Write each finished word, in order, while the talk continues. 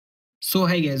So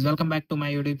hi guys, welcome back to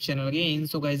my YouTube channel again.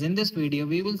 So guys, in this video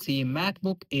we will see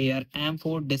MacBook Air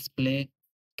M4 display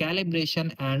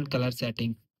calibration and color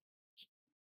setting.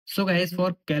 So guys,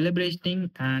 for calibrating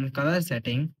and color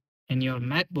setting in your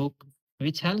MacBook,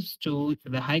 which helps to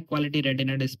the high quality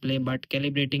retina display, but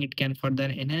calibrating it can further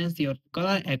enhance your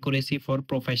color accuracy for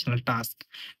professional tasks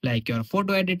like your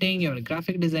photo editing, your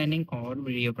graphic designing or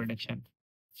video production.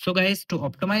 So guys, to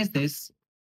optimize this,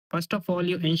 first of all,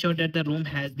 you ensure that the room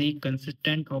has the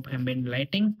consistent of ambient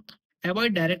lighting.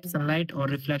 Avoid direct sunlight or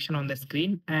reflection on the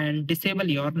screen and disable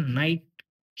your night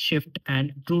shift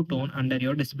and true tone under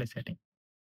your display setting.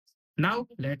 Now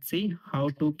let's see how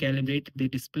to calibrate the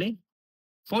display.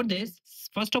 For this,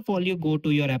 first of all, you go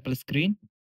to your Apple screen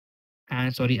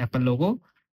and Apple logo.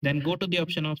 Then go to the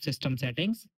option of system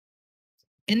settings.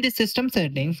 In the system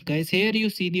settings, guys, here you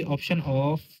see the option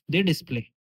of the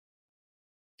display.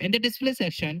 In the display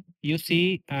section, you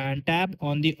see and tab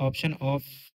on the option of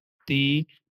the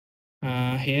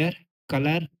here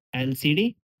color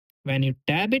LCD. When you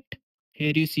tab it,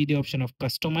 here you see the option of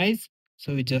customize.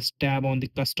 So you just tab on the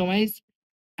customize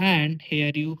and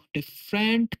here you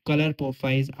different color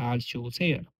profiles are shows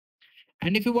here.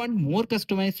 And if you want more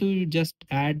customize, so you just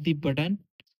add the button,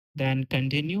 then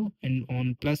continue and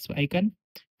on plus icon.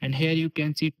 And here you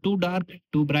can see too dark,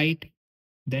 too bright,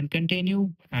 then continue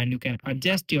and you can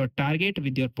adjust your target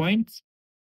with your points.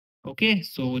 Okay,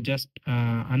 so just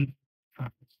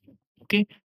okay,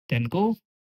 then go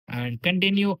and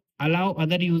continue. Allow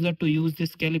other user to use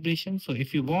this calibration. So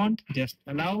if you want, just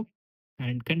allow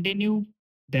and continue.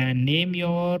 Then name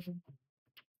your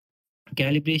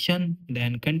calibration,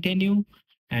 then continue,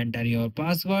 enter your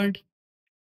password.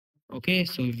 Okay,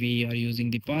 so we are using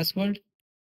the password,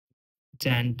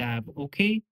 then tab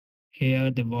OK.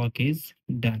 Here the work is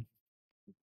done.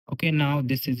 Okay, now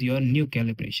this is your new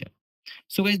calibration.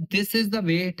 So guys, this is the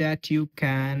way that you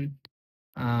can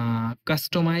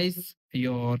customize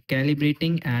your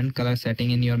calibrating and color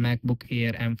setting in your MacBook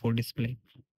Air M4 display.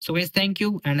 So guys, thank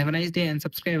you and have a nice day and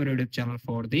subscribe our YouTube channel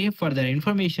for the further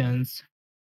informations.